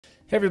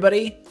Hey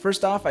everybody,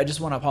 first off, I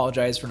just want to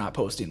apologize for not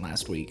posting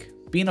last week.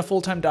 Being a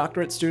full-time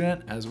doctorate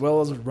student, as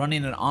well as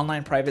running an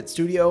online private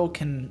studio,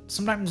 can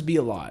sometimes be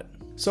a lot.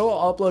 So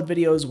I'll upload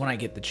videos when I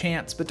get the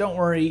chance, but don't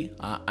worry,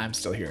 I'm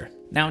still here.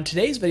 Now in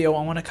today's video,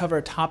 I want to cover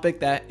a topic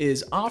that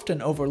is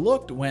often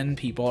overlooked when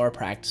people are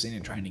practicing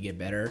and trying to get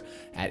better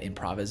at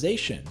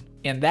improvisation,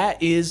 and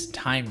that is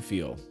time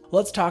feel.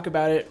 Let's talk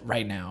about it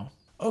right now.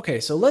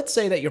 Okay, so let's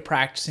say that you're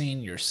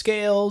practicing your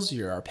scales,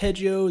 your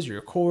arpeggios,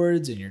 your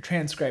chords, and you're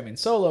transcribing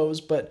solos,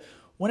 but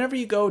whenever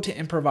you go to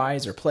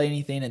improvise or play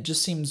anything, it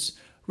just seems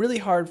really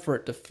hard for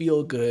it to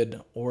feel good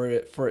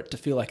or for it to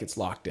feel like it's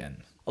locked in.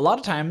 A lot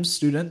of times,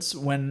 students,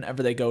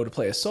 whenever they go to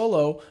play a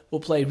solo, will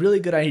play really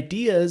good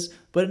ideas,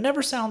 but it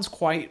never sounds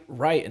quite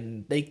right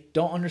and they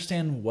don't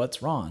understand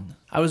what's wrong.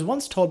 I was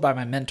once told by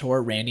my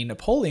mentor, Randy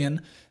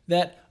Napoleon,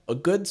 that a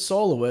good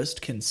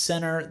soloist can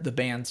center the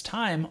band's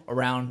time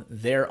around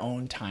their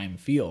own time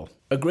feel.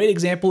 A great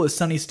example is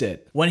Sonny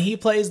Stitt. When he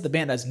plays, the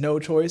band has no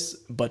choice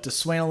but to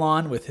swing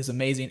along with his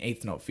amazing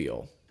eighth note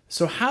feel.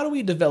 So how do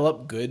we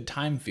develop good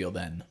time feel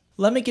then?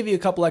 Let me give you a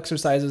couple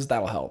exercises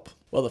that'll help.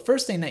 Well, the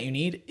first thing that you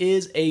need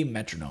is a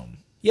metronome.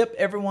 Yep,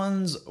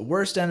 everyone's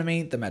worst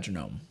enemy, the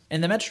metronome.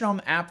 And the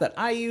metronome app that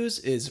I use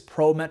is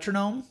Pro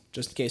Metronome.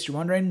 Just in case you're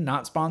wondering,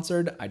 not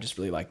sponsored, I just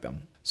really like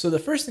them. So the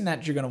first thing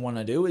that you're going to want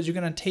to do is you're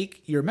going to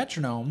take your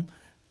metronome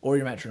or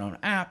your metronome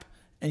app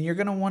and you're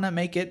going to want to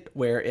make it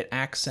where it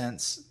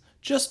accents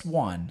just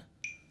one.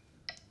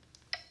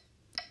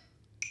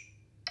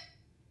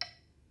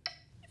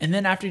 And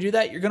then after you do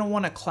that, you're going to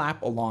want to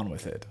clap along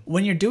with it.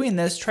 When you're doing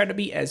this, try to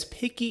be as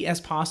picky as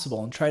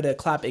possible and try to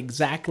clap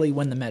exactly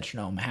when the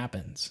metronome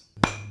happens.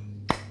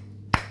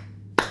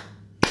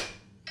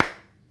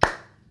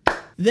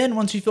 Then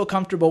once you feel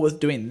comfortable with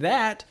doing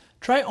that,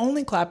 try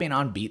only clapping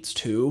on beats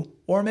 2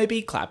 or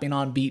maybe clapping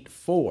on beat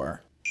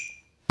 4.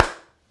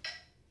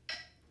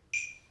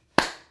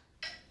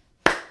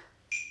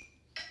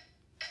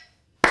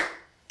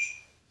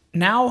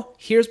 Now,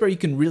 here's where you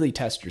can really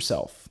test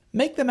yourself.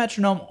 Make the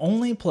metronome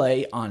only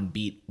play on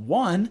beat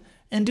 1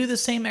 and do the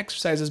same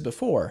exercise as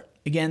before.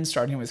 Again,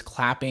 starting with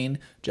clapping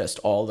just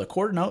all the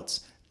chord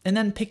notes and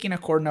then picking a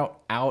chord note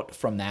out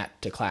from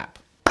that to clap.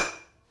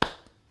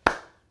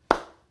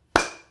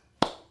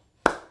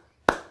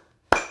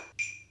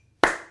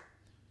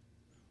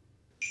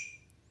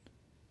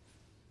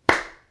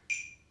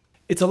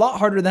 It's a lot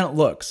harder than it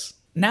looks.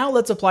 Now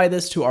let's apply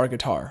this to our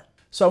guitar.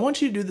 So I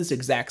want you to do this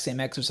exact same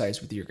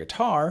exercise with your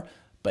guitar,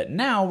 but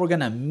now we're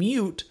gonna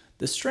mute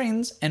the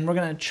strings and we're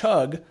gonna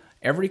chug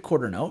every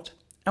quarter note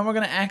and we're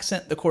gonna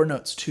accent the chord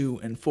notes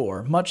 2 and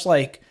 4, much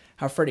like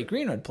how Freddie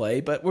Green would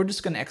play, but we're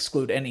just gonna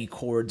exclude any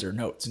chords or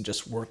notes and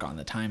just work on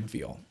the time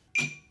feel.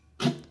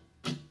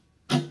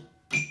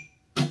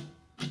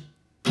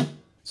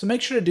 So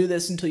make sure to do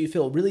this until you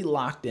feel really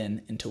locked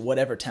in into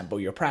whatever tempo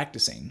you're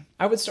practicing.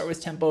 I would start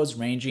with tempos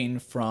ranging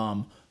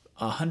from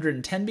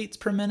 110 beats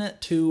per minute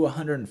to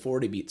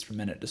 140 beats per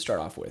minute to start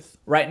off with.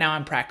 Right now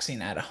I'm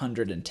practicing at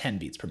 110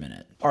 beats per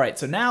minute. Alright,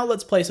 so now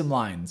let's play some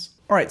lines.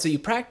 Alright, so you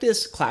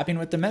practice clapping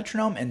with the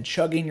metronome and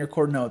chugging your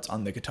chord notes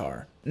on the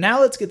guitar. Now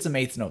let's get some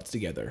eighth notes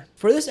together.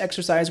 For this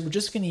exercise, we're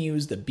just going to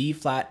use the B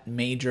flat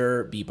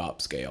major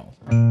bebop scale.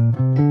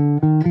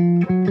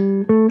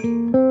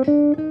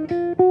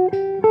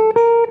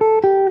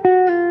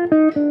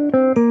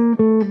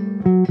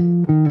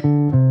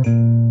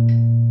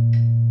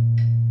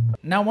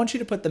 Now I want you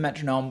to put the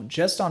metronome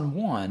just on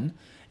 1,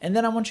 and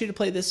then I want you to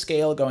play this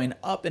scale going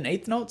up in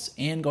eighth notes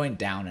and going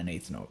down in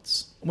eighth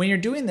notes. When you're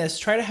doing this,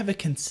 try to have a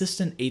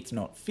consistent eighth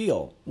note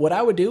feel. What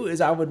I would do is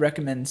I would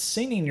recommend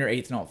singing your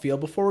eighth note feel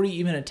before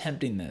even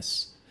attempting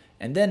this.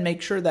 And then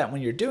make sure that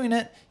when you're doing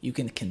it, you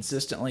can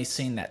consistently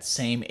sing that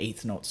same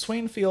eighth note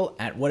swing feel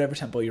at whatever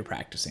tempo you're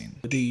practicing.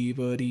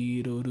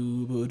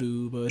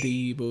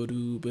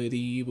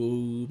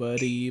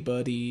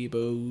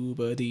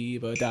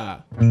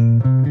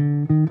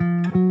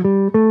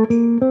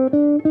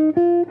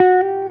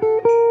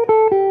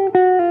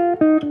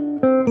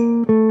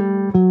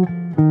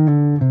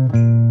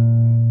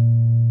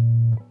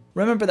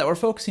 Remember that we're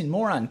focusing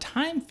more on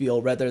time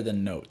feel rather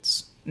than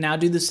notes. Now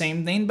do the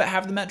same thing, but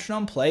have the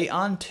metronome play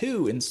on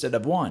 2 instead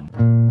of 1.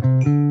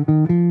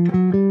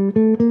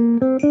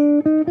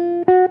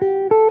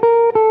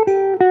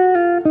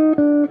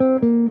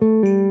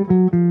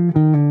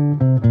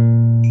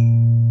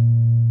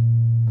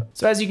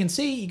 So as you can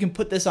see, you can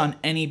put this on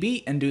any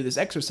beat and do this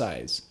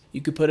exercise.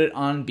 You could put it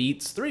on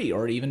beats 3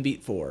 or even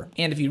beat 4.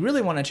 And if you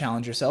really want to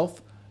challenge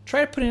yourself,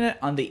 try putting it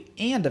on the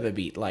and of a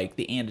beat, like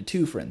the and of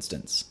 2 for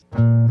instance.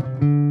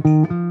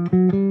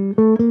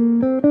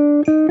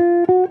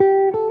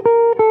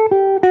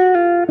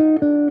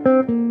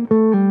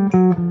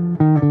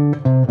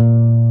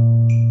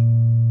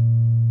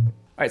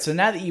 Alright, so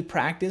now that you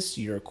practiced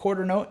your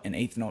quarter note and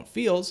eighth note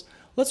feels,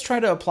 let's try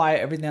to apply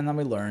everything that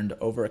we learned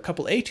over a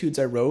couple etudes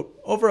I wrote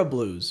over a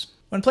blues.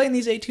 When playing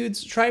these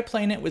etudes, try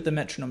playing it with the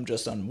metronome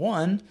just on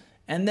 1,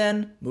 and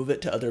then move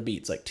it to other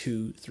beats like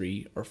 2,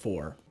 3, or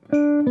 4.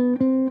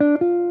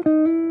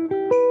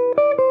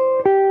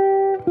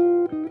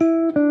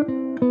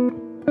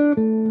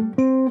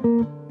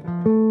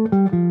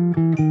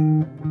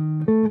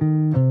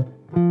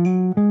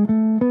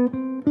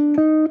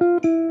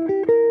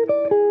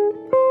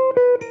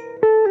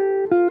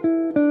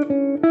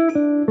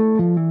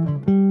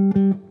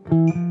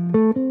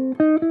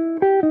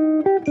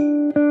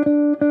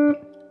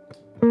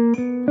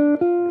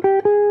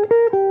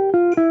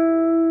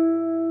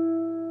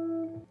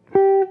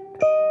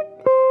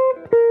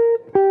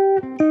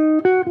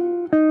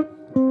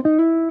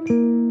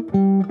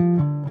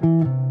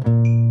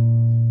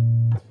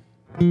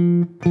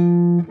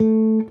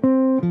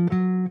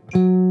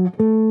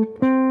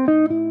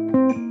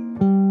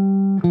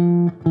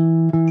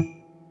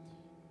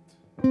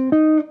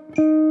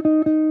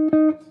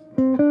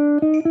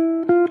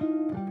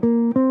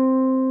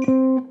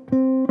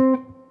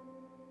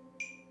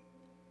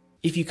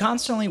 If you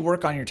constantly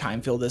work on your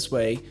time feel this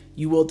way,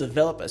 you will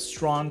develop a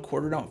strong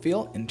quarter note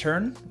feel in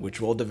turn, which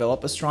will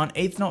develop a strong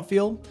eighth note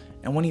feel,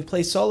 and when you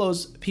play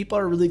solos, people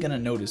are really going to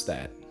notice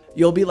that.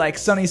 You'll be like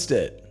Sonny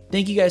Stitt.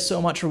 Thank you guys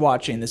so much for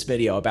watching this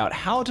video about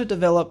how to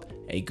develop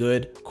a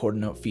good quarter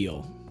note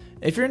feel.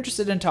 If you're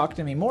interested in talking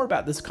to me more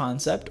about this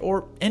concept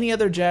or any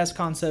other jazz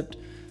concept,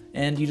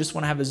 and you just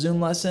want to have a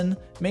Zoom lesson,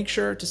 make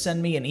sure to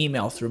send me an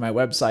email through my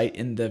website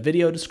in the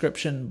video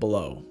description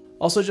below.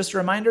 Also, just a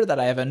reminder that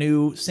I have a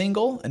new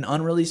single, an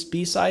unreleased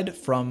B-side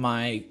from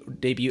my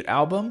debut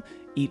album,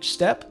 Each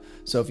Step.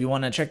 So if you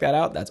want to check that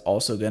out, that's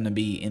also going to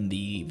be in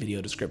the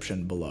video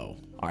description below.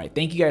 All right,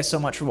 thank you guys so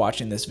much for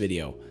watching this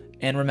video.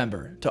 And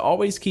remember to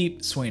always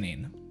keep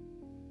swinging.